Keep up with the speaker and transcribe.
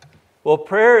Well,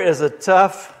 prayer is a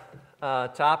tough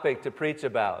topic to preach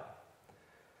about.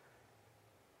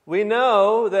 We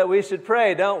know that we should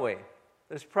pray, don't we?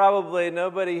 There's probably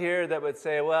nobody here that would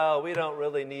say, well, we don't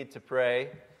really need to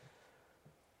pray.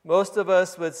 Most of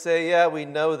us would say, yeah, we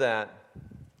know that.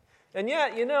 And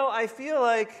yet, I feel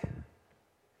like,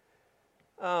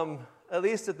 at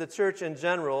least at the church in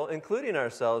general, including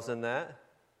ourselves in that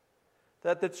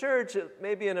the church,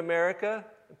 maybe in America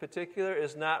in particular,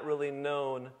 is not really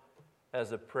known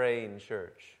as a praying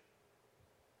church.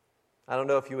 I don't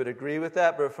know if you would agree with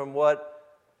that, but from what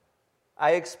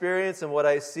I experience and what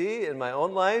I see in my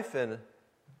own life and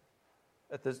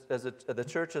at the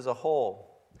church as a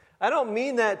whole, I don't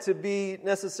mean that to be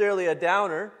necessarily a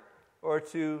downer or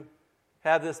to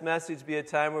have this message be a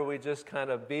time where we just kind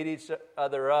of beat each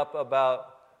other up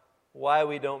about why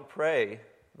we don't pray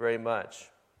very much.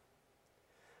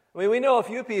 I mean, we know a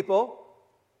few people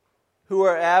who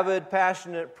are avid,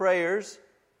 passionate prayers,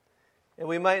 and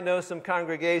we might know some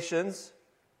congregations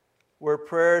where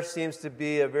prayer seems to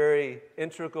be a very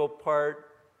integral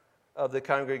part of the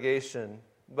congregation.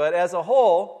 But as a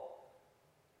whole,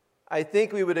 I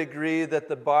think we would agree that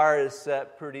the bar is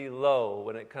set pretty low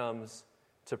when it comes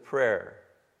to prayer.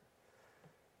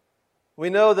 We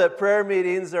know that prayer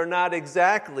meetings are not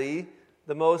exactly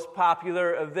the most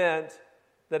popular event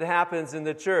that happens in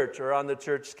the church or on the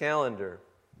church calendar.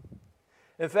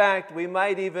 In fact, we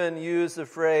might even use the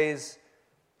phrase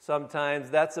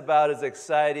sometimes, that's about as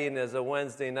exciting as a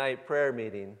Wednesday night prayer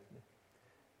meeting.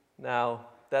 Now,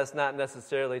 that's not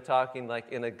necessarily talking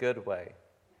like in a good way.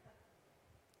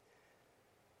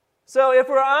 So if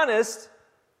we're honest,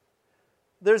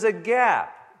 there's a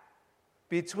gap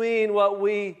between what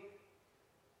we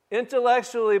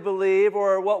intellectually believe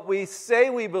or what we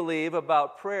say we believe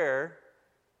about prayer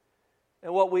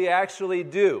and what we actually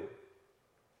do.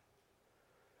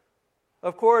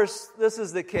 Of course, this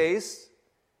is the case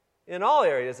in all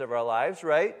areas of our lives,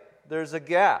 right? There's a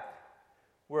gap.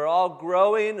 We're all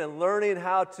growing and learning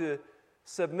how to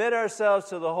submit ourselves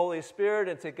to the Holy Spirit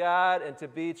and to God and to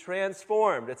be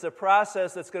transformed. It's a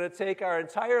process that's going to take our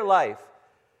entire life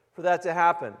for that to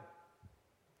happen.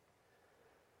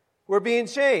 We're being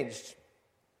changed.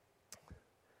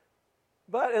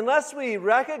 But unless we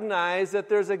recognize that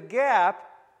there's a gap,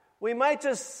 we might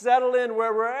just settle in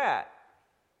where we're at.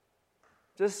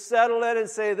 Just settle in and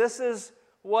say, this is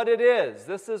what it is.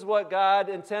 This is what God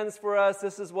intends for us.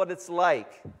 This is what it's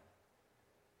like.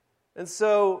 And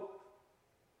so,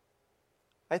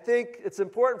 I think it's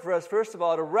important for us, first of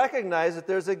all, to recognize that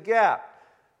there's a gap.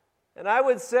 And I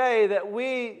would say that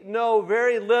we know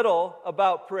very little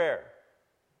about prayer.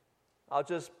 I'll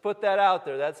just put that out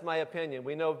there. That's my opinion.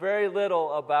 We know very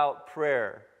little about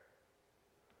prayer.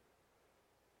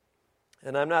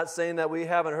 And I'm not saying that we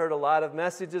haven't heard a lot of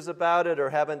messages about it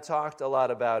or haven't talked a lot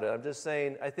about it. I'm just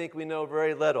saying I think we know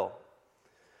very little.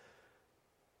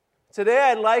 Today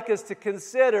I'd like us to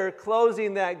consider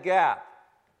closing that gap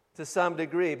to some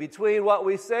degree between what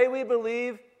we say we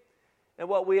believe and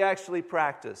what we actually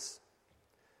practice.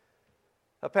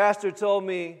 A pastor told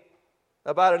me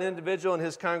about an individual in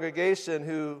his congregation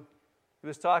who he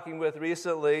was talking with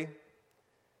recently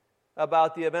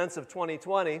about the events of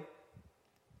 2020.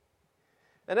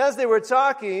 And as they were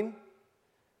talking,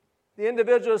 the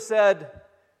individual said,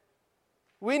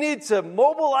 we need to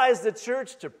mobilize the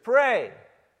church to pray.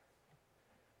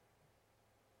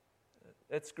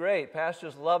 It's great.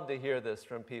 Pastors love to hear this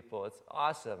from people. It's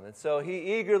awesome. And so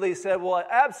he eagerly said, well,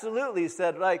 absolutely. He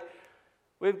said,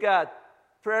 we've got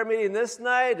prayer meeting this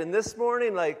night and this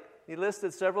morning. He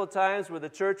listed several times where the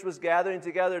church was gathering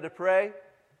together to pray.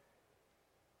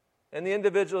 And the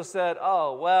individual said,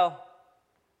 oh, well,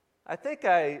 I think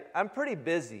I'm pretty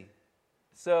busy,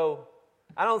 so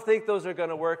I don't think those are going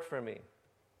to work for me.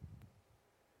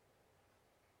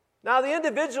 Now, the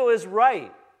individual is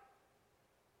right.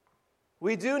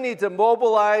 We do need to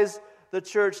mobilize the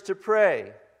church to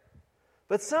pray.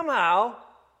 But somehow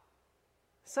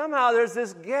there's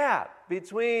this gap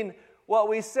between what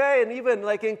we say and even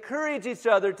encourage each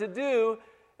other to do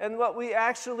and what we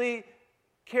actually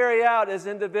carry out as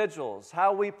individuals,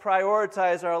 how we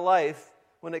prioritize our life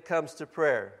when it comes to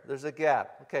prayer. There's a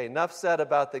gap. Okay, enough said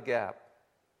about the gap.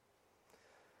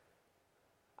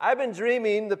 I've been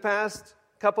dreaming the past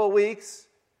couple weeks,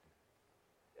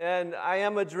 and I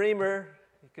am a dreamer.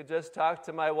 You could just talk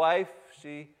to my wife.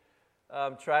 She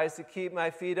tries to keep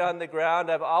my feet on the ground.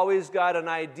 I've always got an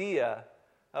idea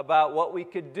about what we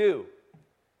could do.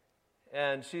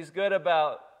 And she's good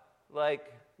about,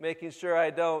 making sure I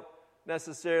don't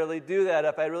necessarily do that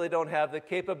if I really don't have the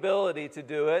capability to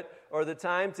do it or the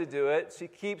time to do it. She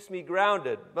keeps me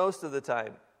grounded most of the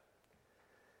time.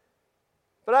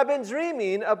 But I've been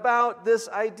dreaming about this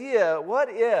idea. What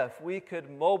if we could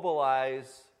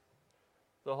mobilize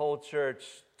the whole church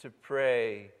to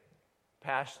pray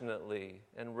passionately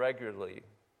and regularly?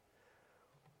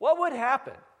 What would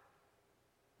happen?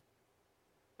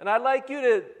 And I'd like you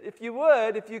to, if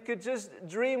you could just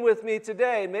dream with me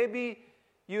today. Maybe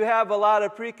you have a lot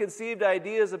of preconceived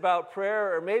ideas about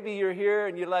prayer, or maybe you're here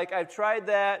and you're like, I've tried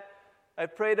that.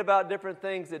 I've prayed about different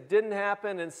things. It didn't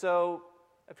happen, and so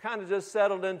I've kind of just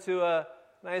settled into a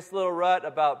nice little rut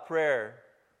about prayer.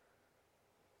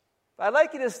 I'd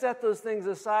like you to set those things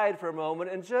aside for a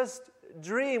moment and just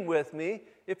dream with me,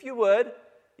 if you would.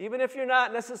 Even if you're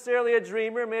not necessarily a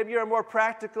dreamer, maybe you're a more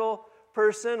practical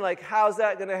person, like how's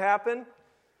that going to happen?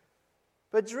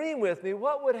 But dream with me,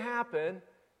 what would happen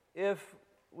if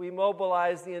we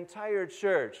mobilize the entire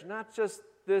church, not just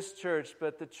this church,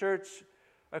 but the church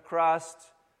across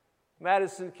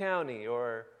Madison County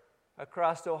or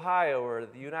across Ohio or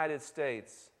the United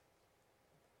States,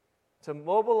 to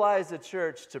mobilize the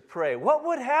church to pray? What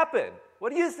would happen?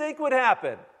 What do you think would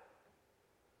happen?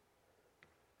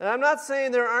 And I'm not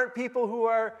saying there aren't people who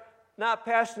are not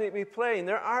passionately praying.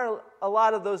 There are a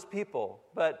lot of those people,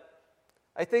 but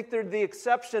I think they're the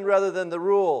exception rather than the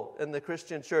rule in the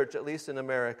Christian church, at least in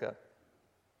America.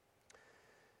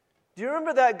 Do you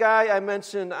remember that guy I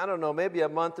mentioned, I don't know, maybe a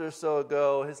month or so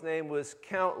ago? His name was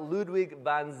Count Ludwig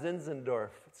von Zinzendorf.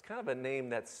 It's kind of a name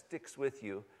that sticks with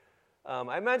you.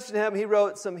 I mentioned him. He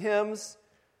wrote some hymns,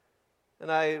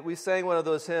 and we sang one of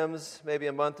those hymns maybe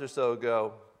a month or so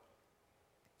ago.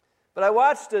 But I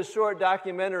watched a short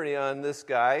documentary on this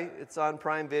guy. It's on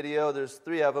Prime Video. There's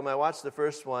 3 of them. I watched the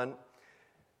first one.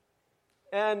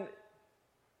 And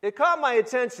it caught my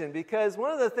attention because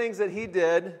one of the things that he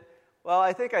did, well,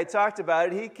 I think I talked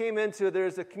about it.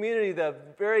 There's a community of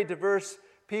very diverse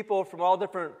people from all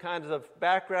different kinds of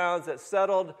backgrounds that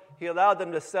settled. He allowed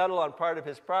them to settle on part of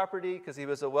his property because he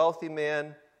was a wealthy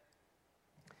man.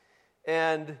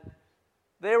 And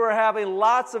they were having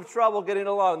lots of trouble getting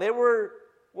along. They were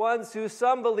ones who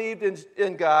some believed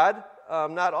in God,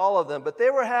 not all of them, but they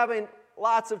were having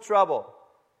lots of trouble.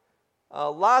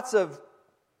 Lots of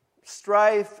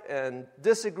strife and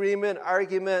disagreement,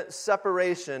 argument,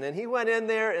 separation. And he went in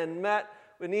there and met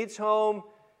in each home,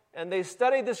 and they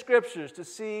studied the Scriptures to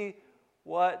see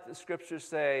what the Scriptures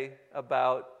say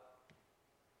about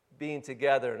being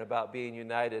together and about being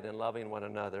united and loving one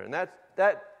another. And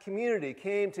that community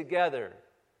came together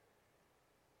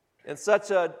in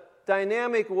such a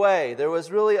dynamic way. There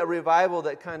was really a revival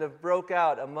that kind of broke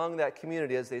out among that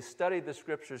community as they studied the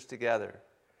Scriptures together.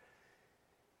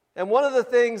 And one of the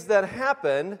things that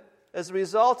happened as a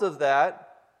result of that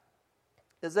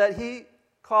is that he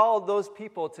called those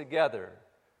people together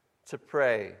to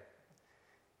pray.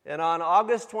 And on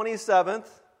August 27th,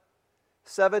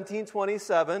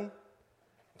 1727,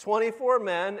 24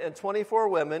 men and 24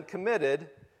 women committed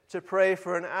to pray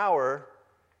for an hour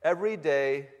every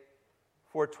day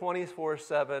for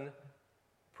 24/7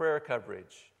 prayer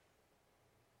coverage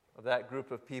of that group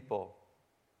of people.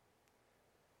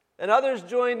 And others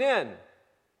joined in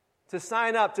to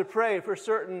sign up to pray for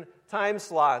certain time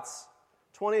slots,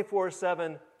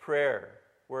 24/7 prayer,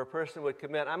 where a person would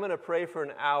commit, I'm going to pray for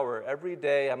an hour every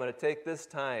day. I'm going to take this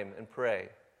time and pray.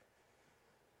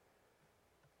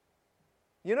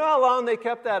 You know how long they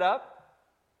kept that up?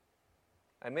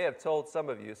 I may have told some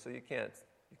of you, so you can't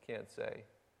say.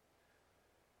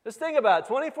 Just think about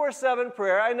it, 24/7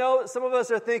 prayer. I know some of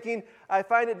us are thinking, I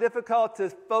find it difficult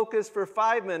to focus for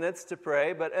 5 minutes to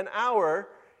pray, but an hour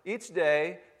each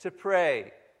day to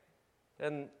pray.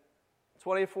 And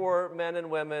 24 men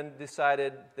and women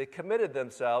decided, they committed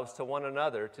themselves to one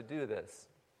another to do this.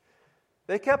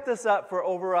 They kept this up for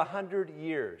over 100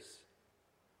 years.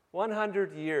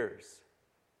 100 years.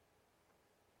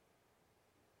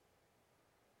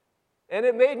 And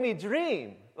it made me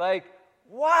dream, like,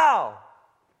 wow,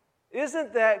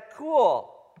 isn't that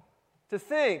cool to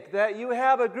think that you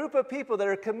have a group of people that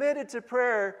are committed to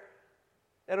prayer?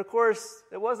 And of course,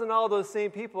 it wasn't all those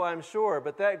same people, I'm sure,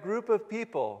 but that group of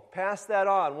people passed that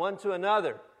on one to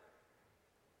another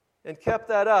and kept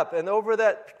that up. And over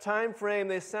that time frame,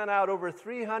 they sent out over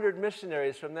 300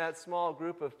 missionaries from that small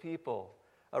group of people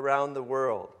around the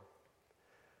world.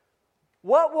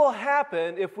 What will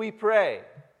happen if we pray?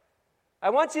 I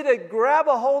want you to grab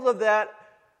a hold of that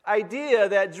idea,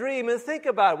 that dream, and think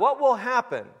about it. What will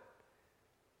happen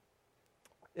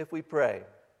if we pray?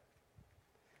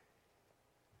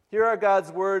 Here are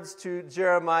God's words to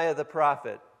Jeremiah the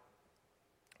prophet.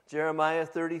 Jeremiah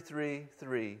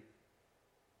 33:3.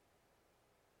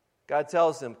 God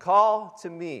tells him, call to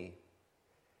me,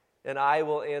 and I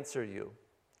will answer you,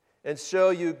 and show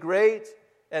you great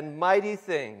and mighty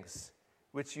things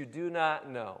which you do not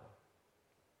know.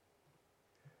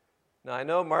 Now, I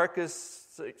know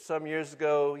Marcus, some years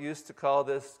ago, used to call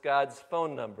this God's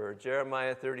phone number.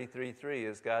 Jeremiah 33:3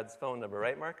 is God's phone number.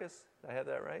 Right, Marcus? Did I have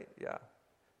that right? Yeah.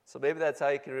 So maybe that's how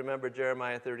you can remember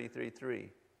Jeremiah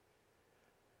 33:3.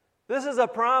 This is a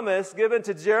promise given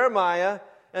to Jeremiah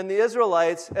and the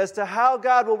Israelites as to how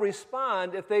God will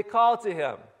respond if they call to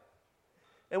him.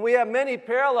 And we have many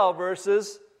parallel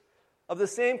verses of the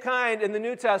same kind in the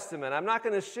New Testament. I'm not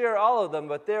going to share all of them,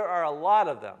 but there are a lot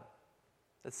of them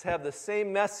that have the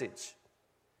same message.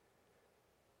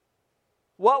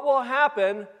 What will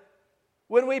happen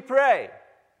when we pray?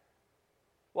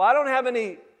 Well, I don't have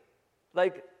any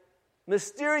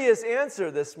mysterious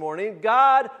answer this morning.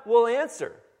 God will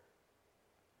answer.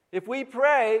 If we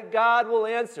pray, God will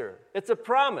answer. It's a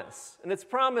promise, and it's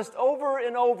promised over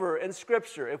and over in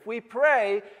Scripture. If we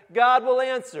pray, God will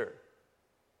answer.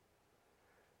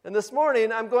 And this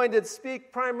morning, I'm going to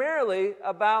speak primarily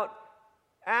about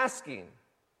asking,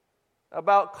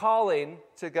 about calling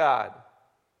to God.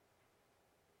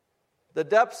 The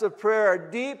depths of prayer are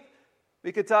deep.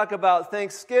 We could talk about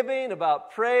thanksgiving,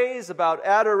 about praise, about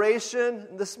adoration.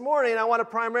 And this morning, I want to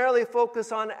primarily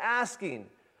focus on asking,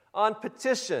 on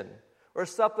petition or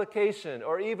supplication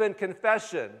or even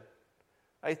confession,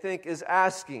 I think, is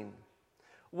asking.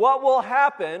 What will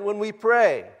happen when we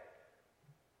pray?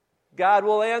 God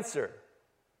will answer.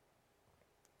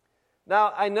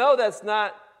 Now, I know that's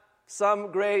not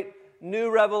some great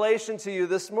new revelation to you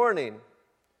this morning,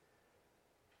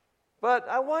 but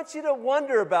I want you to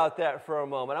wonder about that for a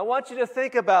moment. I want you to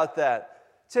think about that.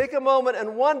 Take a moment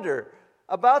and wonder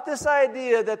about this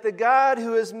idea that the God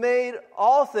who has made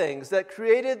all things, that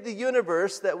created the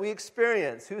universe that we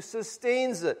experience, who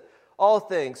sustains it, all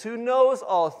things, who knows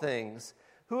all things,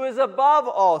 who is above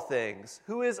all things,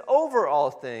 who is over all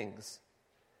things.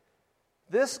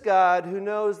 This God who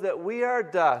knows that we are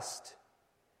dust,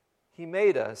 He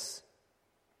made us,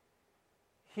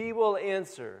 He will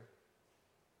answer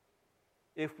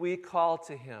if we call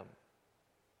to Him.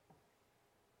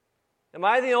 Am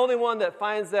I the only one that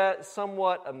finds that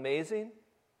somewhat amazing?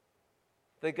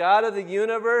 The God of the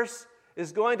universe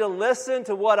is going to listen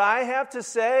to what I have to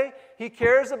say. He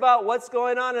cares about what's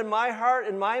going on in my heart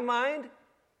and my mind.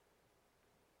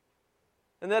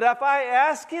 And that if I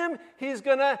ask Him, He's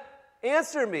going to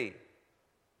answer me.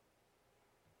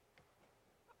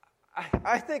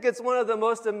 I think it's one of the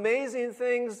most amazing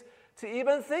things to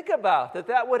even think about,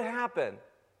 that would happen.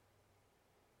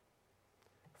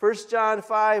 1 John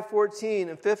 5:14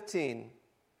 and 15.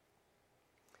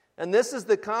 And this is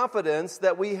the confidence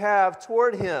that we have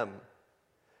toward Him,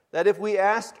 that if we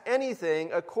ask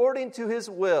anything according to His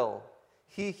will,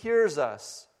 He hears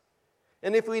us.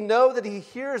 And if we know that He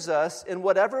hears us in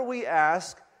whatever we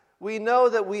ask, we know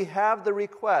that we have the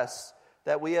requests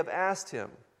that we have asked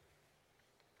Him.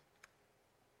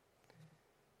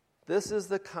 This is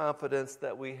the confidence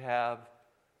that we have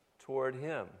toward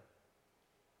Him.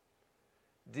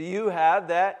 Do you have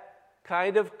that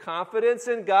kind of confidence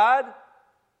in God?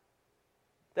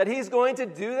 That He's going to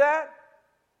do that?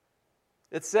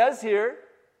 It says here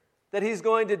that He's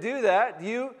going to do that. Do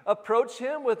you approach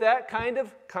Him with that kind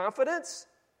of confidence?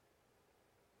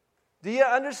 Do you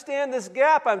understand this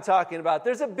gap I'm talking about?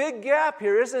 There's a big gap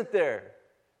here, isn't there?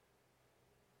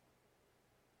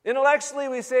 Intellectually,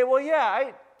 we say, well,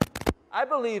 yeah, I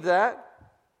believe that.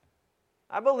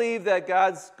 I believe that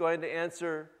God's going to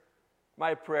answer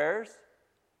my prayers.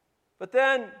 But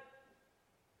then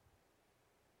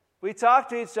we talk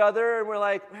to each other and we're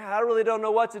like, man, I really don't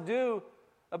know what to do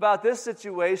about this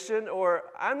situation, or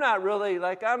I'm not really,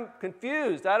 I'm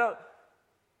confused.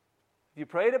 You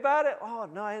prayed about it? Oh,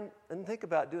 no, I didn't think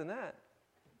about doing that.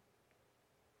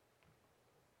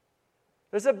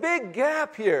 There's a big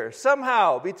gap here,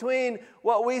 somehow, between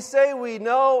what we say we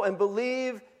know and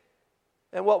believe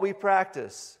and what we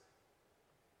practice.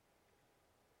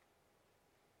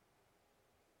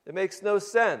 It makes no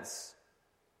sense.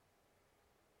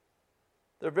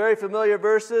 They're very familiar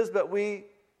verses, but we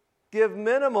give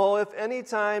minimal, if any,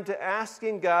 time to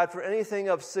asking God for anything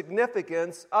of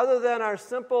significance other than our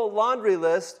simple laundry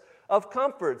list of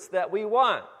comforts that we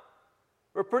want.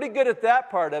 We're pretty good at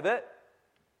that part of it.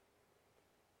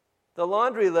 The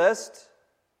laundry list,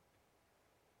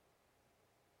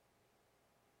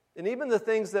 and even the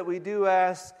things that we do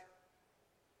ask,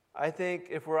 I think,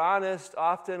 if we're honest,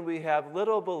 often we have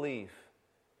little belief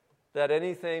that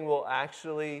anything will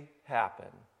actually happen,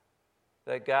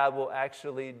 that God will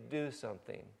actually do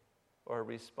something or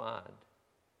respond.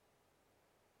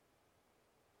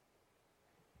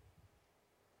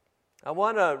 I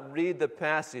want to read the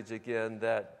passage again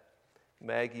that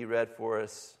Maggie read for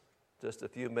us just a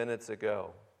few minutes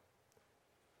ago.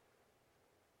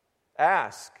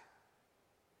 Ask,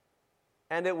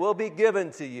 and it will be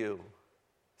given to you.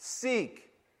 Seek,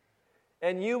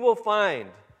 and you will find.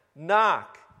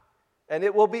 Knock, and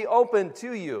it will be opened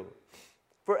to you.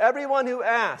 For everyone who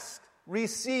asks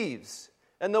receives,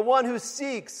 and the one who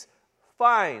seeks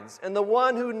finds, and the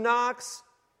one who knocks,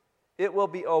 it will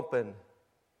be opened.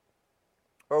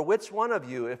 Or which one of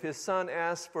you, if his son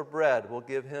asks for bread, will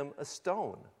give him a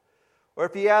stone? Or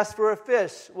if he asks for a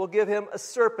fish, will give him a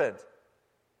serpent?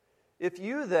 If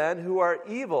you then, who are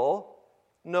evil,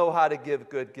 know how to give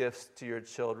good gifts to your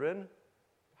children,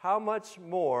 how much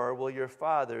more will your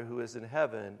Father who is in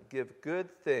heaven give good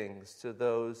things to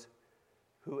those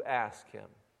who ask him?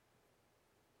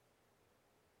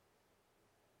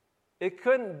 It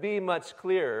couldn't be much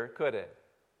clearer, could it?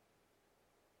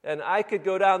 And I could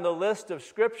go down the list of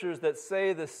scriptures that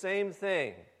say the same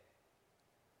thing.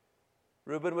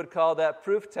 Reuben would call that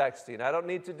proof texting. I don't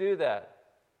need to do that.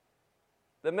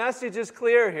 The message is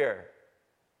clear here.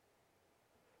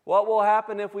 What will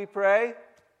happen if we pray?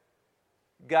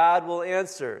 God will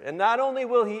answer. And not only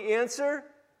will he answer,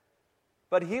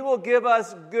 but he will give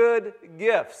us good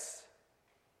gifts.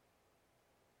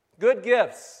 Good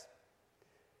gifts.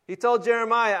 He told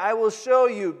Jeremiah, I will show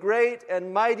you great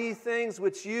and mighty things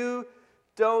which you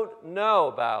don't know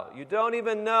about. You don't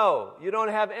even know. You don't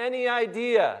have any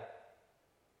idea.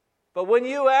 But when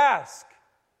you ask,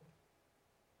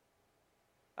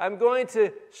 I'm going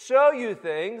to show you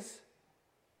things.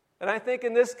 And I think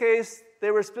in this case,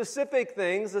 there were specific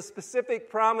things, a specific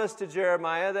promise to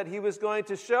Jeremiah that he was going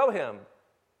to show him.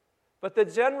 But the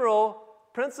general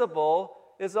principle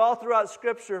is all throughout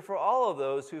Scripture for all of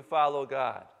those who follow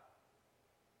God.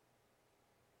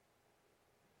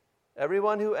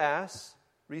 Everyone who asks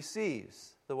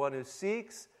receives. The one who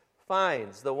seeks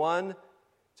finds. To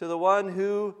the one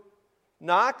who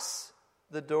knocks,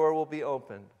 the door will be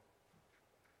opened.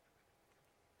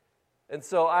 And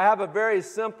so I have a very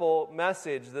simple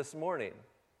message this morning.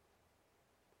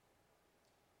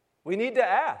 We need to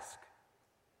ask.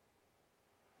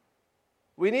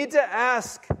 We need to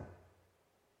ask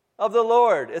of the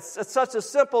Lord. It's such a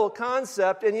simple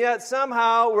concept, and yet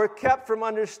somehow we're kept from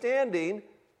understanding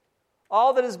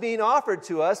all that is being offered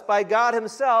to us by God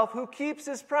himself, who keeps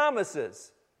his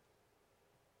promises.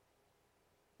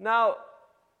 Now,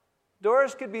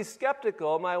 Doris could be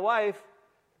skeptical, my wife,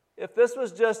 if this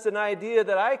was just an idea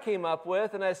that I came up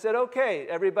with, and I said, okay,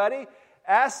 everybody,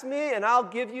 ask me and I'll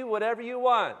give you whatever you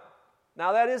want.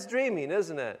 Now that is dreaming,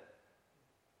 isn't it?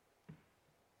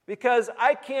 Because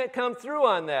I can't come through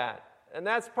on that. And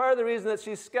that's part of the reason that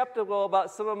she's skeptical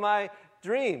about some of my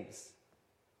dreams.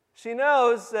 She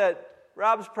knows that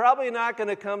Rob's probably not going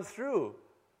to come through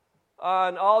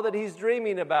on all that he's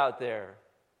dreaming about there.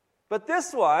 But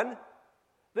this one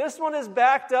is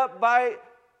backed up by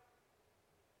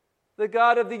the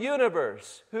God of the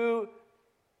universe, who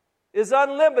is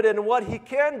unlimited in what he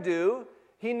can do.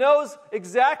 He knows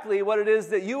exactly what it is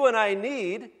that you and I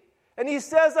need, and he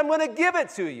says, I'm going to give it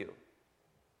to you.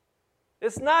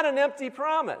 It's not an empty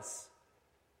promise.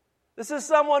 This is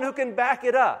someone who can back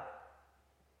it up.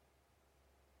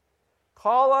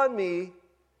 Call on me,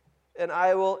 and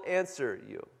I will answer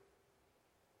you.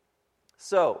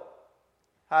 So,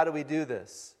 how do we do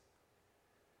this?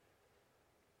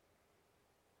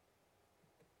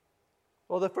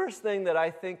 Well, the first thing that I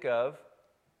think of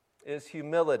is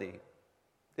humility.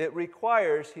 It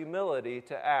requires humility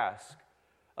to ask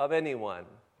of anyone.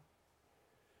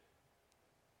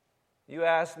 You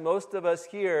ask most of us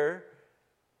here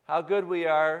how good we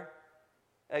are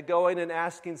at going and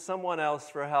asking someone else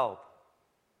for help.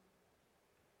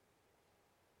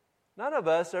 None of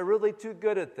us are really too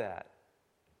good at that.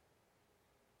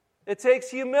 It takes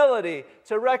humility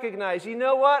to recognize, you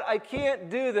know what? I can't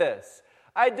do this.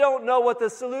 I don't know what the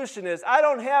solution is. I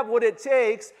don't have what it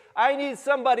takes. I need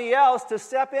somebody else to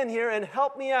step in here and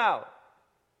help me out.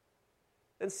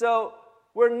 And so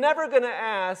we're never going to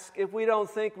ask if we don't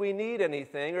think we need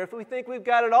anything or if we think we've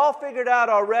got it all figured out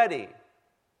already.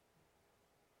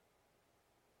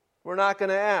 We're not going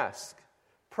to ask.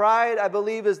 Pride, I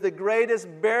believe, is the greatest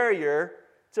barrier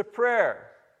to prayer.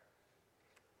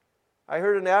 I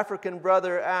heard an African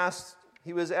brother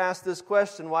he was asked this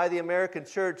question, why the American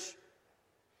church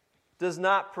does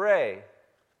not pray.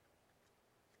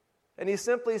 And he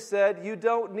simply said, you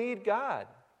don't need God.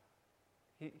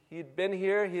 He'd been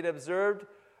here, he'd observed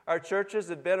our churches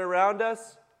had been around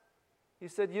us. He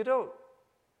said, you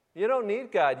don't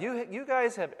need God. You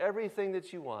guys have everything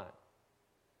that you want.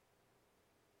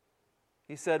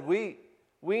 He said, we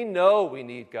know we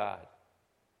need God.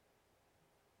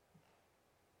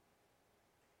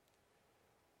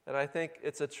 And I think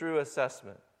it's a true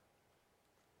assessment.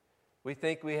 We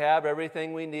think we have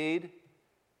everything we need.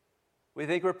 We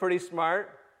think we're pretty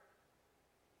smart.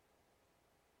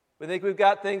 We think we've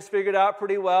got things figured out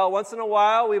pretty well. Once in a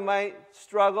while, we might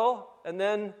struggle, and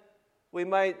then we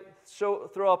might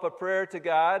throw up a prayer to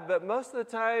God. But most of the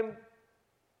time,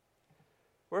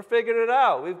 we're figuring it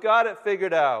out. We've got it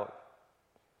figured out.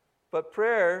 But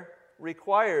prayer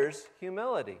requires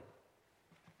humility.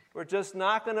 We're just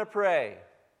not going to pray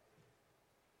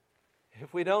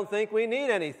if we don't think we need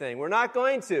anything. We're not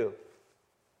going to.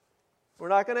 We're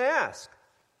not going to ask.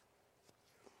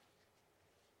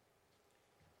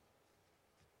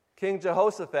 King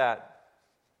Jehoshaphat,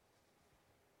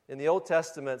 in the Old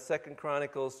Testament, 2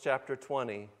 Chronicles chapter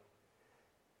 20,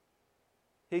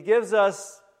 he gives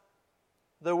us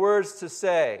the words to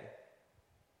say.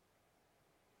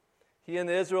 He and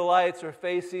the Israelites are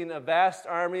facing a vast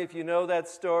army. If you know that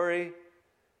story,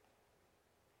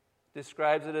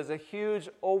 describes it as a huge,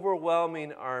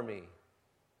 overwhelming army.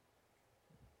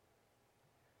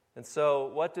 And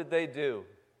so, what did they do?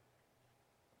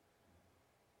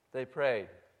 They prayed.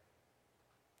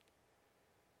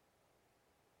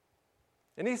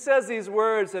 And he says these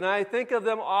words, and I think of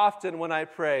them often when I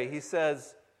pray. He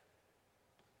says,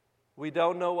 "We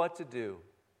don't know what to do,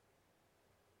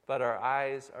 but our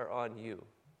eyes are on you."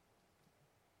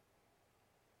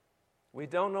 We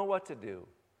don't know what to do,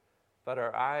 but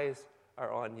our eyes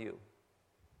are on you.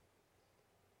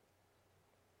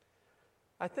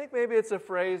 I think maybe it's a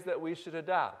phrase that we should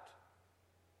adopt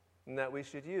and that we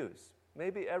should use.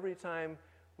 Maybe every time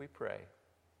we pray.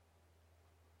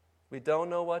 We don't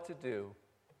know what to do,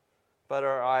 but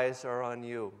our eyes are on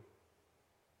you.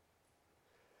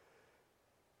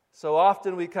 So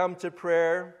often we come to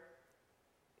prayer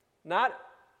not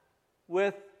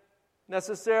with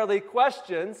necessarily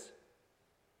questions,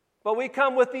 but we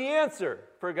come with the answer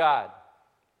for God,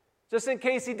 just in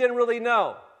case He didn't really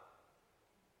know.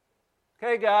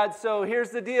 Okay, God, so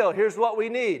here's the deal. Here's what we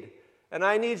need, and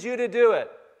I need you to do it.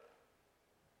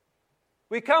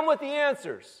 We come with the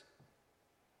answers.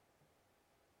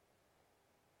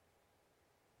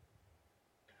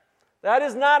 That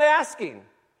is not asking,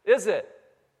 is it?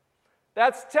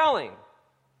 That's telling.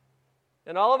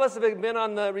 And all of us have been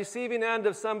on the receiving end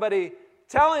of somebody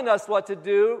telling us what to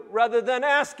do rather than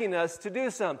asking us to do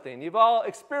something. You've all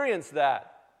experienced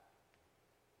that.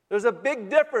 There's a big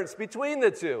difference between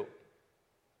the two.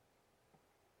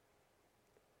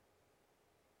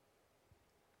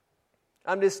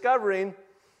 I'm discovering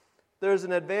there's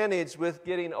an advantage with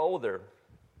getting older.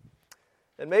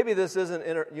 And maybe this isn't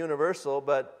universal,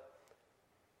 but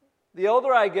the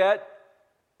older I get,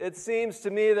 it seems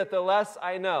to me that the less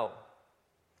I know.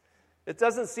 It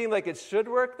doesn't seem like it should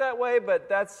work that way, but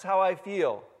that's how I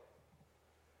feel.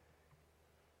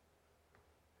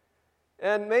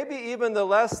 And maybe even the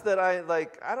less that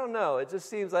I don't know, it just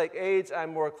seems like age,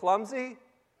 I'm more clumsy.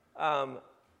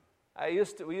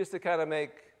 We used to kind of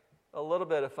make a little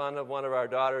bit of fun of one of our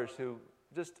daughters who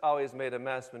just always made a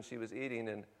mess when she was eating,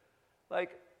 and I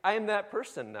am that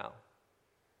person now.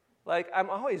 I'm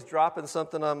always dropping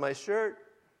something on my shirt,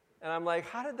 and I'm like,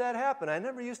 how did that happen? I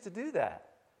never used to do that.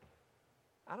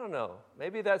 I don't know.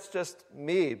 Maybe that's just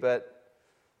me, but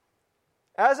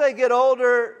as I get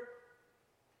older,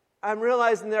 I'm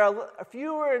realizing there are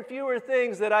fewer and fewer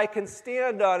things that I can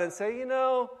stand on and say,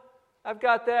 I've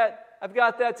got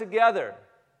that together.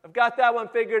 I've got that one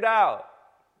figured out.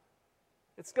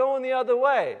 It's going the other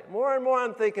way. More and more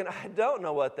I'm thinking, I don't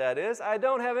know what that is. I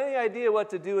don't have any idea what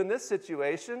to do in this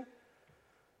situation.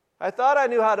 I thought I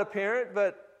knew how to parent,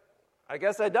 but I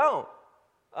guess I don't.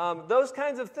 Those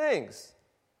kinds of things.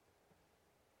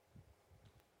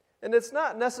 And it's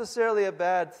not necessarily a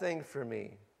bad thing for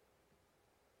me.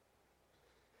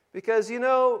 Because,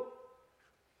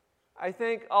 I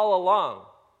think all along,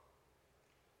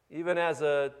 even as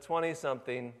a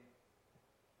 20-something,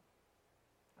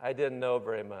 I didn't know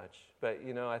very much. But,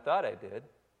 I thought I did.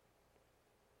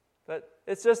 But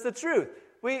it's just the truth.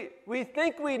 We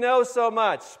think we know so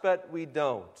much, but we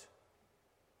don't.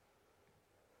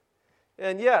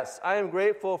 And yes, I am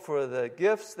grateful for the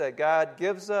gifts that God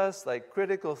gives us, like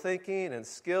critical thinking and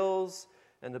skills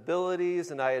and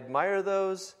abilities, and I admire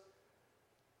those.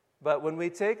 But when we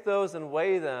take those and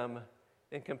weigh them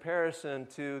in comparison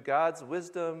to God's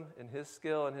wisdom and His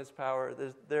skill and His power,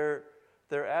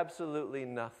 they're absolutely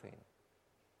nothing.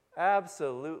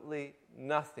 Absolutely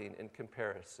nothing in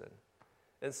comparison.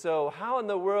 And so how in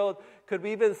the world could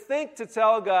we even think to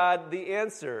tell God the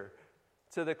answer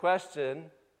to the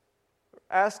question,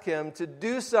 ask Him to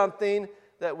do something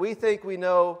that we think we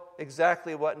know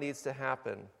exactly what needs to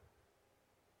happen?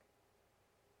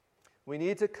 We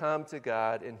need to come to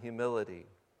God in humility.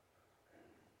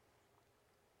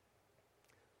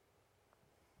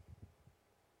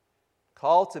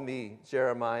 Call to me,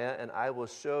 Jeremiah, and I will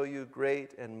show you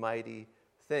great and mighty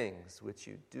things which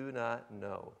you do not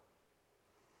know.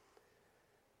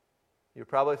 You're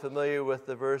probably familiar with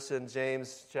the verse in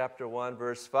James chapter 1,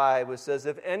 verse 5, which says,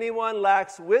 if anyone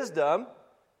lacks wisdom,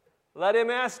 let him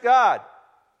ask God,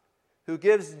 who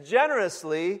gives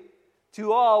generously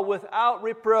to all without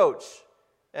reproach,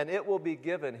 and it will be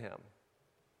given him.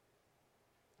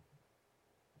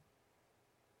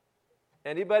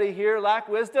 Anybody here lack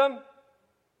wisdom?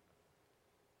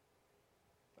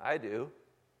 I do.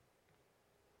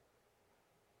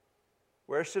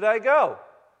 Where should I go?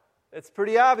 It's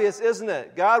pretty obvious, isn't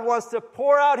it? God wants to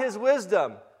pour out his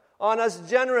wisdom on us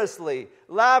generously,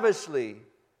 lavishly,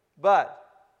 but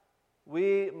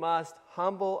we must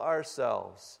humble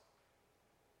ourselves,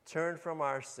 turn from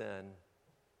our sin,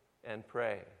 and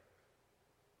pray.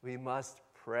 We must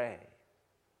pray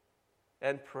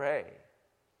and pray.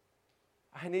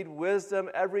 I need wisdom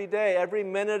every day, every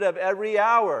minute of every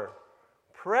hour.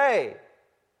 Pray.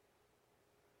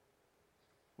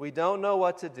 We don't know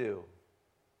what to do,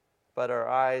 but our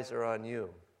eyes are on you.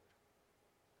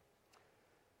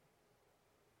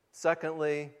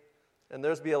 Secondly, and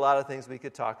there's be a lot of things we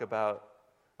could talk about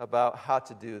how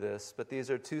to do this, but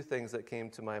these are two things that came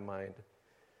to my mind.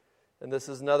 And this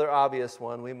is another obvious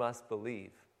one. We must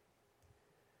believe.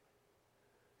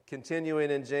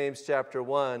 Continuing in James chapter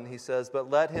 1, he says,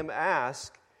 but let him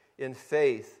ask in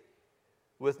faith,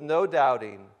 with no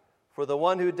doubting. For the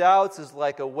one who doubts is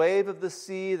like a wave of the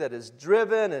sea that is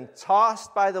driven and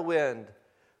tossed by the wind.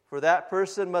 For that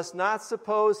person must not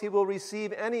suppose he will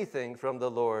receive anything from the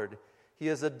Lord. He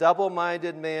is a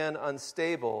double-minded man,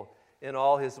 unstable in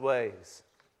all his ways.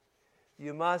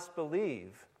 You must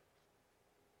believe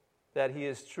that he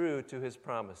is true to his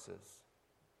promises.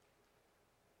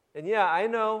 And yeah, I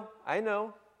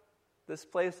know, this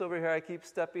place over here I keep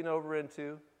stepping over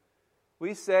into.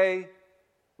 We say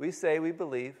we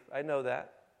believe. I know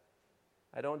that.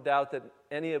 I don't doubt that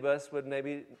any of us would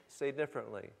maybe say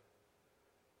differently.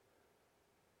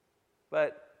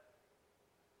 But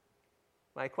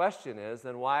my question is,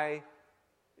 then why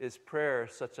is prayer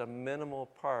such a minimal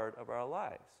part of our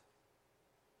lives?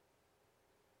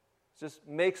 It just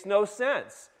makes no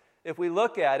sense. If we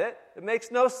look at it, it makes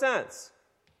no sense.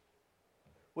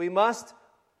 We must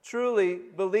truly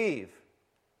believe.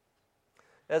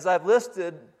 As I've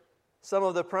listed some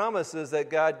of the promises that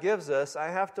God gives us, I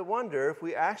have to wonder if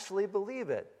we actually believe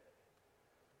it.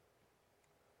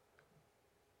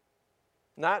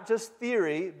 Not just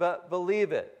theory, but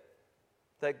believe it.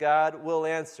 That God will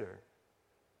answer.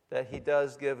 That he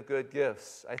does give good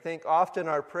gifts. I think often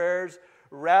our prayers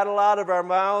rattle out of our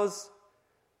mouths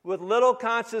with little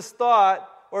conscious thought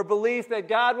or belief that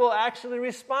God will actually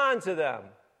respond to them.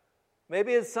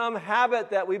 Maybe it's some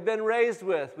habit that we've been raised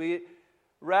with. We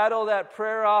rattle that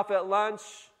prayer off at lunch.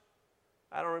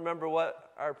 I don't remember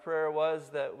what our prayer was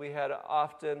that we had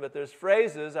often, but there's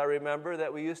phrases I remember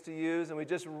that we used to use, and we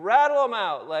just rattle them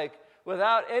out like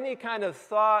without any kind of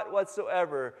thought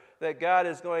whatsoever that God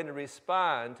is going to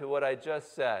respond to what I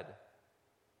just said.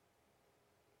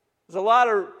 There's a lot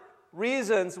of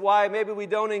reasons why maybe we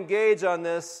don't engage on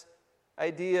this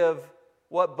idea of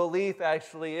what belief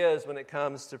actually is when it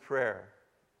comes to prayer.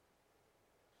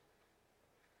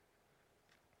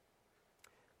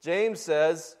 James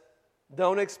says,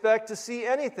 don't expect to see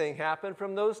anything happen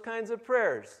from those kinds of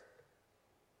prayers.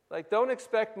 Like, don't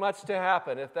expect much to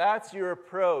happen if that's your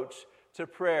approach to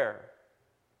prayer.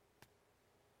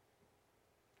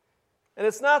 And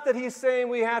it's not that he's saying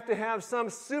we have to have some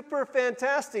super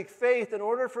fantastic faith in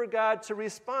order for God to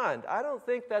respond. I don't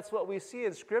think that's what we see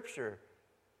in Scripture.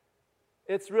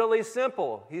 It's really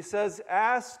simple. He says,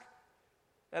 ask,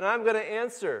 and I'm going to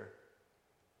answer.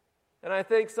 And I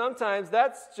think sometimes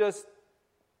that's just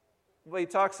what he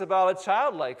talks about, a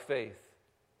childlike faith.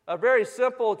 A very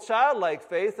simple childlike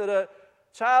faith that a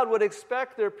child would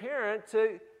expect their parent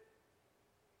to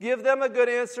give them a good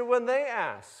answer when they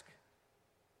ask.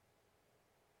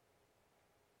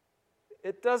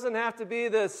 It doesn't have to be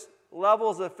this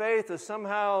levels of faith that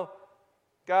somehow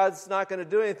God's not going to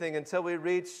do anything until we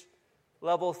reach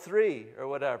level 3 or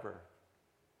whatever.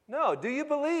 No, do you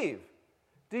believe?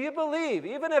 Do you believe?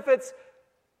 Even if it's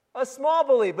a small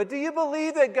belief, but do you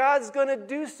believe that God's going to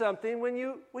do something when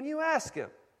you ask him?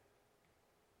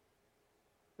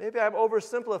 Maybe I'm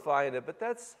oversimplifying it, but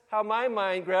that's how my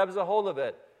mind grabs a hold of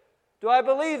it. Do I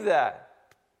believe that?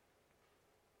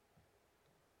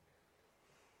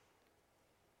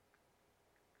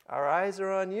 Our eyes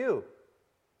are on you.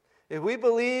 If we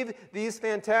believe these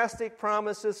fantastic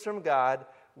promises from God,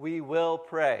 we will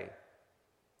pray.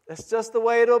 It's just the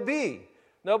way it'll be.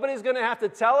 Nobody's going to have to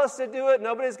tell us to do it.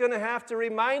 Nobody's going to have to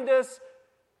remind us.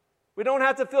 We don't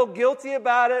have to feel guilty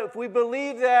about it. If we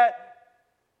believe that,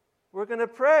 we're going to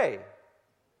pray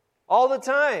all the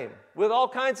time with all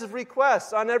kinds of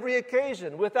requests on every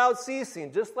occasion without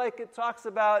ceasing, just like it talks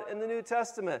about in the New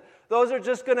Testament. Those are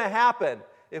just going to happen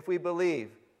if we believe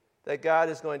that God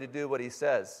is going to do what He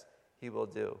says He will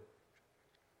do.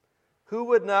 Who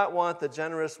would not want the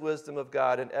generous wisdom of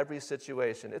God in every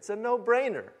situation? It's a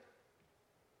no-brainer.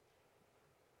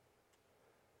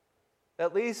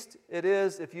 At least it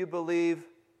is if you believe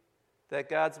that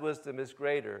God's wisdom is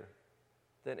greater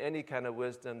than any kind of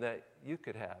wisdom that you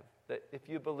could have. That if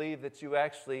you believe that you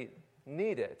actually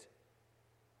need it.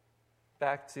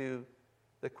 Back to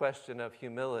the question of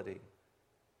humility.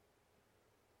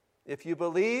 If you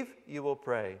believe, you will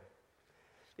pray.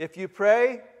 If you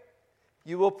pray,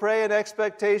 you will pray in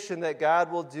expectation that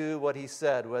God will do what He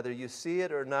said, whether you see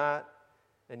it or not,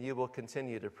 and you will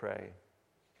continue to pray.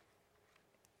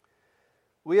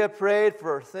 We have prayed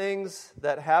for things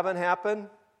that haven't happened.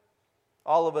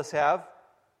 All of us have.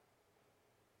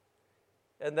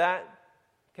 And that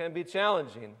can be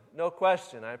challenging, no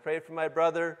question. I prayed for my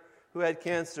brother who had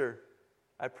cancer.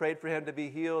 I prayed for him to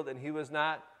be healed, and he was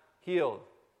not healed.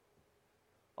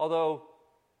 Although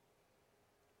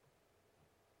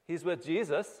he's with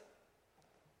Jesus,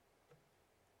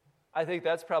 I think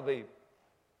that's probably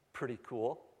pretty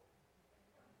cool.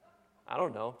 I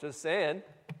don't know, just saying.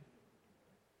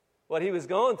 What he was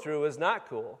going through was not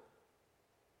cool.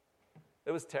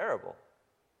 It was terrible.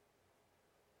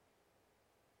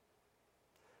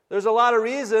 There's a lot of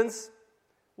reasons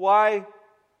why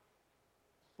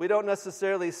we don't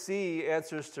necessarily see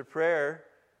answers to prayer.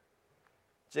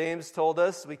 James told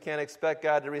us we can't expect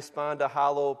God to respond to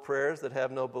hollow prayers that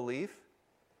have no belief.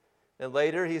 And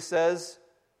later he says,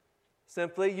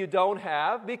 simply, you don't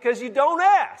have because you don't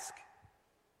ask.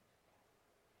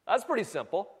 That's pretty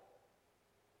simple.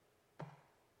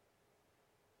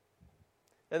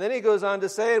 And then he goes on to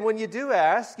say, and when you do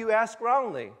ask, you ask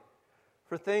wrongly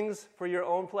for things for your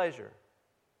own pleasure.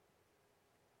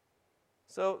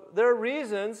 So there are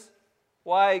reasons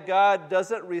why God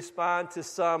doesn't respond to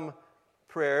some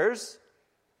prayers.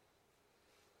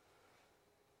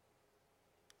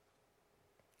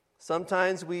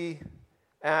 Sometimes we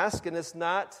ask and it's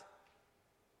not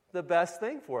the best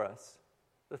thing for us,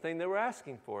 the thing that we're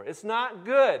asking for. It's not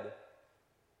good.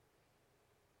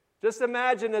 Just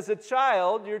imagine as a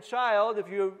child, your child, if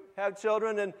you have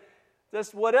children, and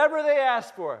just whatever they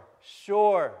ask for,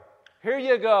 sure, here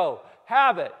you go,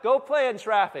 have it, go play in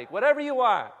traffic, whatever you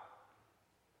want.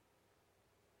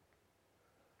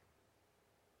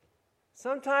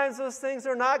 Sometimes those things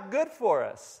are not good for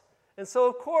us. And so,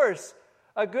 of course,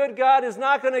 a good God is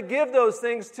not going to give those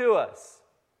things to us.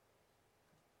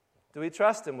 Do we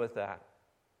trust Him with that?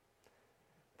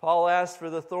 Paul asked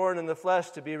for the thorn in the flesh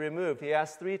to be removed. He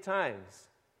asked 3 times.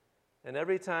 And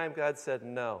every time God said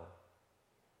no.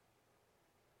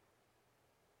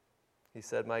 He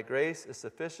said, my grace is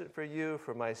sufficient for you,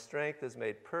 for my strength is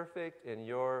made perfect in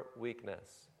your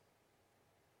weakness.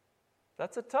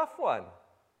 That's a tough one.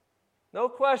 No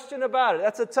question about it.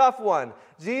 That's a tough one.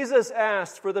 Jesus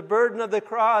asked for the burden of the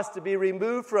cross to be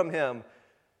removed from Him.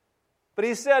 But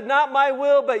He said, not my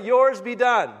will, but yours be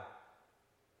done.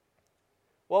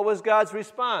 What was God's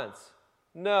response?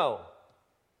 No.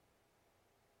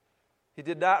 He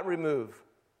did not remove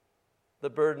the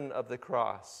burden of the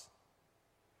cross.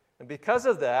 And because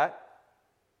of that,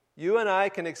 you and I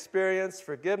can experience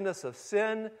forgiveness of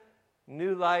sin,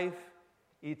 new life,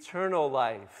 eternal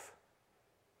life.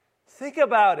 Think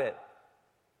about it.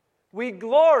 We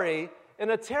glory in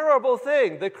a terrible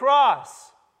thing, the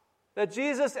cross, that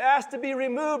Jesus asked to be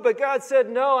removed, but God said,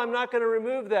 no, I'm not going to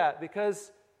remove that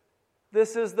because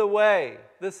this is the way.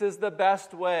 This is the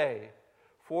best way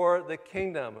for the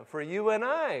kingdom, for you and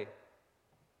I.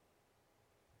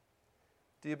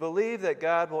 Do you believe that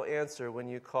God will answer when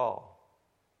you call?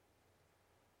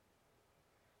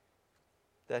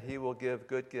 That He will give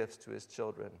good gifts to His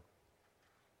children?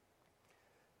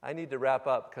 I need to wrap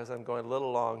up because I'm going a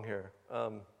little long here.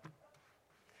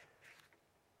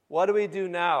 What do we do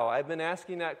now? I've been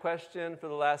asking that question for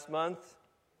the last month.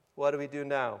 What do we do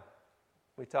now?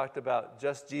 We talked about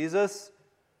just Jesus.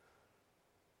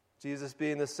 Jesus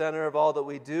being the center of all that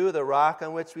we do, the rock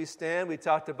on which we stand. We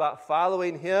talked about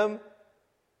following Him.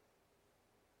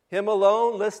 Him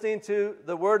alone, listening to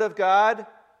the Word of God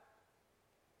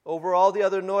over all the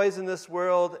other noise in this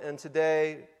world. And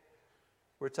today,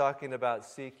 we're talking about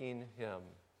seeking Him.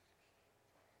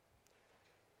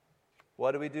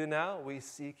 What do we do now? We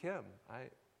seek him.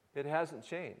 It hasn't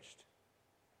changed.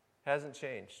 Hasn't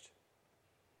changed.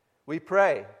 We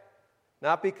pray,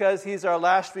 not because he's our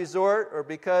last resort or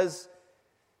because,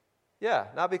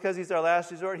 not because he's our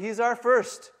last resort. He's our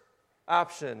first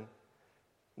option.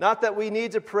 Not that we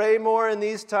need to pray more in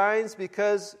these times,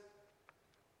 because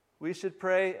we should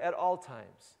pray at all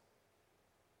times.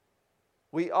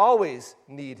 We always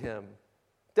need him.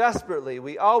 Desperately,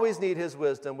 we always need his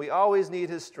wisdom. We always need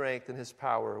his strength and his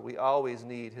power. We always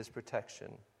need his protection.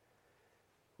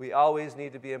 We always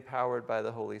need to be empowered by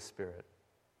the Holy Spirit.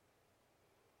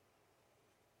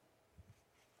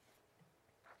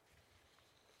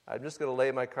 I'm just going to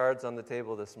lay my cards on the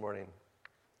table this morning.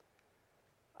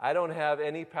 I don't have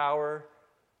any power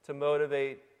to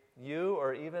motivate you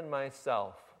or even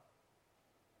myself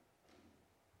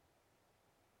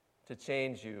to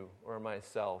change you or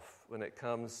myself when it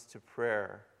comes to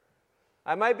prayer.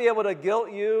 I might be able to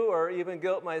guilt you or even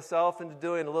guilt myself into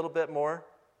doing a little bit more,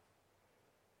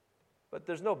 but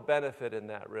there's no benefit in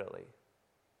that, really.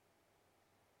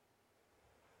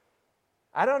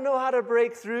 I don't know how to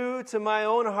break through to my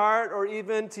own heart or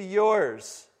even to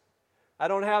yours. I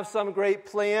don't have some great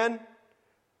plan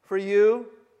for you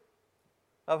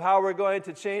of how we're going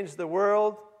to change the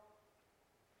world.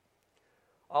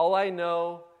 All I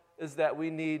know is that we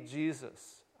need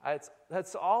Jesus.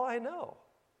 That's all I know.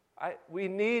 We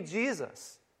need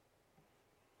Jesus.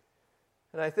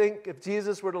 And I think if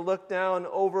Jesus were to look down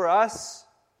over us,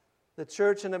 the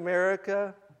church in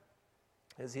America,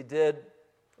 as he did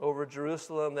over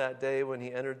Jerusalem that day when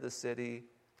he entered the city,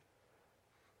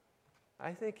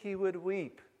 I think he would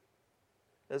weep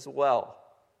as well.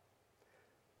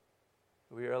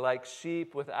 We are like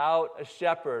sheep without a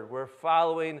shepherd. We're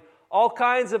following all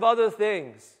kinds of other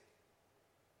things,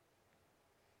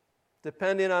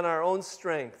 depending on our own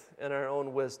strength and our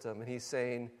own wisdom. And he's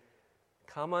saying,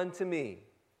 "Come unto me,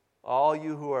 all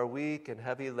you who are weak and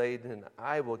heavy laden, and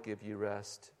I will give you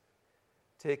rest.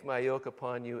 Take my yoke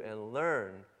upon you and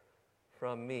learn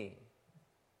from me."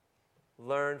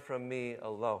 Learn from me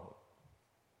alone.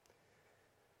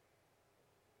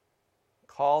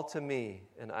 Call to me,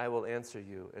 and I will answer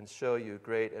you and show you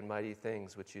great and mighty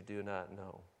things which you do not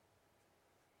know.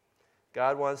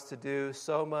 God wants to do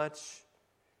so much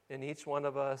in each one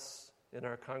of us, in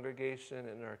our congregation,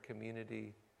 in our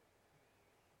community.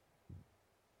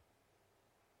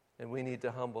 And we need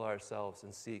to humble ourselves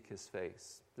and seek his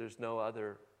face. There's no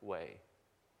other way.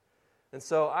 And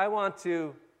so I'm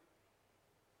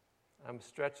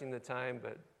stretching the time,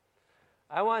 but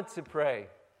I want to pray.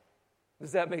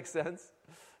 Does that make sense?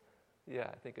 Yeah,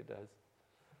 I think it does.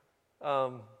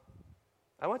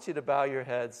 I want you to bow your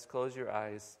heads, close your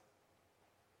eyes.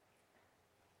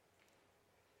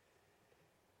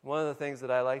 One of the things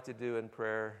that I like to do in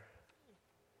prayer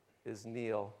is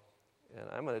kneel. And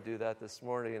I'm going to do that this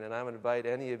morning, and I'm going to invite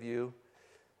any of you.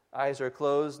 Eyes are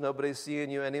closed, nobody's seeing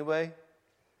you anyway.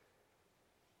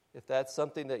 If that's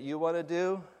something that you want to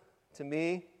do, to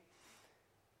me,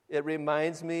 it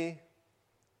reminds me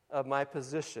of my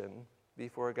position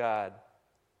before God.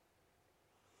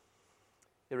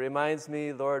 It reminds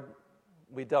me, Lord,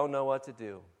 we don't know what to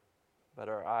do, but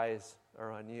our eyes are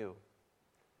on you.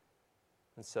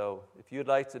 And so, if you'd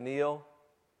like to kneel,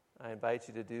 I invite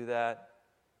you to do that,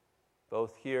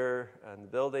 both here in the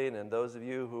building and those of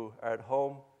you who are at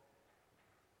home.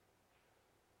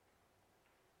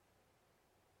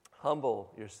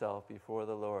 Humble yourself before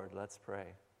the Lord. Let's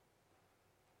pray.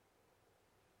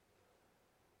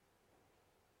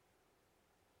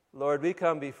 Lord, we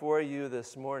come before you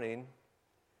this morning.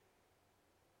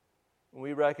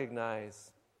 We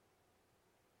recognize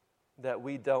that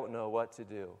we don't know what to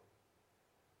do.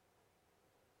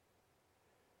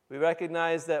 We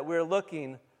recognize that we're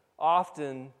looking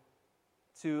often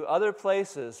to other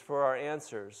places for our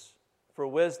answers, for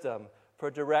wisdom,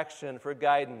 for direction, for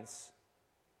guidance.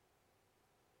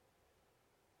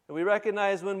 And we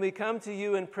recognize when we come to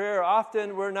you in prayer,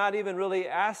 often we're not even really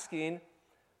asking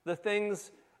the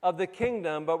things of the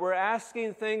kingdom, but we're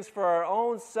asking things for our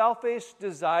own selfish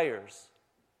desires.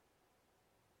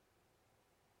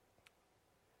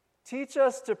 Teach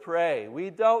us to pray. We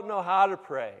don't know how to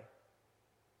pray.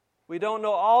 We don't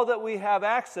know all that we have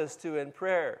access to in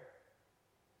prayer.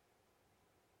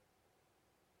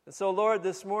 And so, Lord,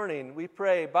 this morning we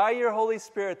pray by your Holy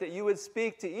Spirit that you would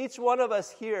speak to each one of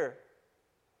us here,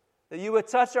 that you would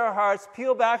touch our hearts,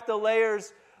 peel back the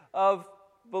layers of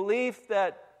belief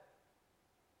that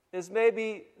is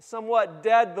maybe somewhat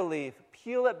dead belief.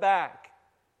 Peel it back.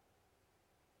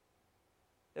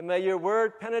 And may your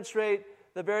word penetrate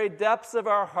the very depths of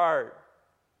our heart,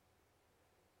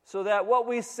 so that what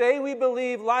we say we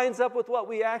believe lines up with what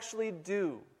we actually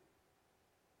do.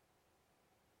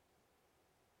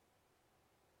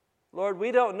 Lord,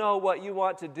 we don't know what you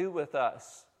want to do with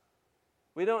us.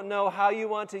 We don't know how you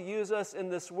want to use us in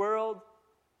this world.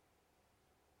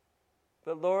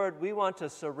 But Lord, we want to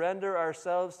surrender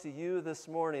ourselves to you this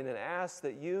morning and ask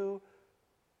that you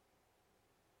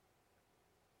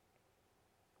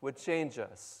would change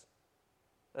us,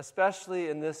 especially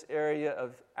in this area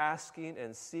of asking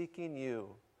and seeking you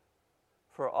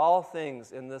for all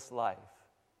things in this life.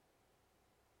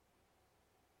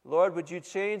 Lord, would you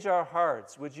change our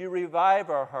hearts? Would you revive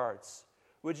our hearts?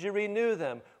 Would you renew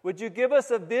them? Would you give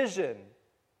us a vision,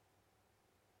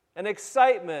 an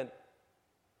excitement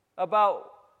about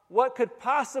what could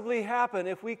possibly happen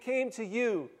if we came to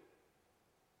you,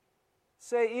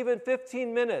 say even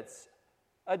 15 minutes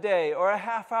a day or a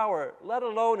half hour, let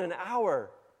alone an hour?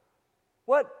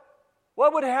 What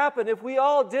would happen if we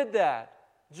all did that,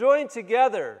 joined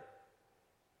together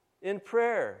in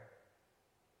prayer?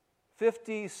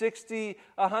 50, 60,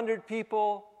 100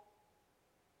 people.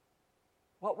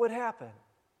 What would happen?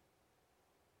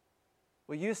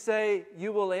 Well, you say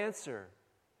you will answer,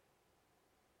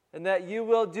 and that you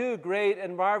will do great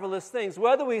and marvelous things.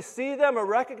 Whether we see them or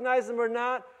recognize them or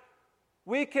not,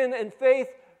 we can, in faith,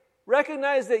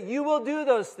 recognize that you will do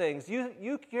those things.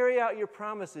 You carry out your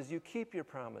promises. You keep your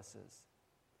promises.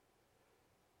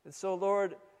 And so,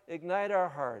 Lord, ignite our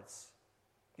hearts.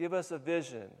 Give us a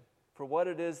vision for what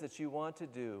it is that you want to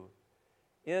do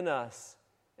in us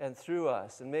and through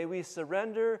us. And may we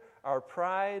surrender our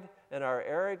pride and our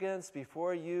arrogance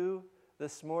before you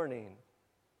this morning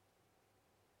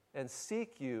and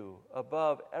seek you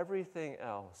above everything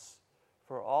else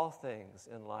for all things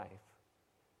in life.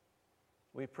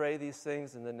 We pray these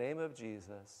things in the name of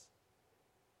Jesus.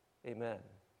 Amen.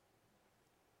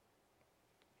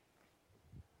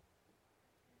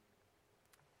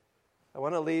 I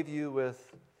want to leave you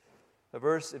with a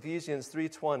verse, Ephesians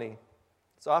 3:20.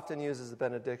 It's often used as a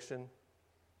benediction.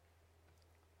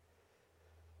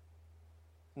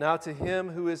 Now to him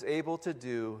who is able to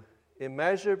do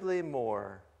immeasurably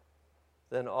more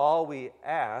than all we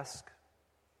ask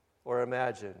or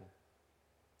imagine,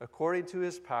 according to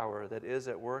his power that is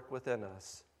at work within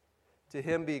us. To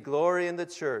him be glory in the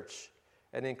church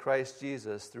and in Christ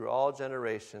Jesus through all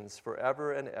generations,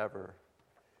 forever and ever.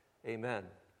 Amen.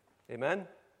 Amen?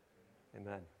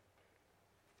 Amen.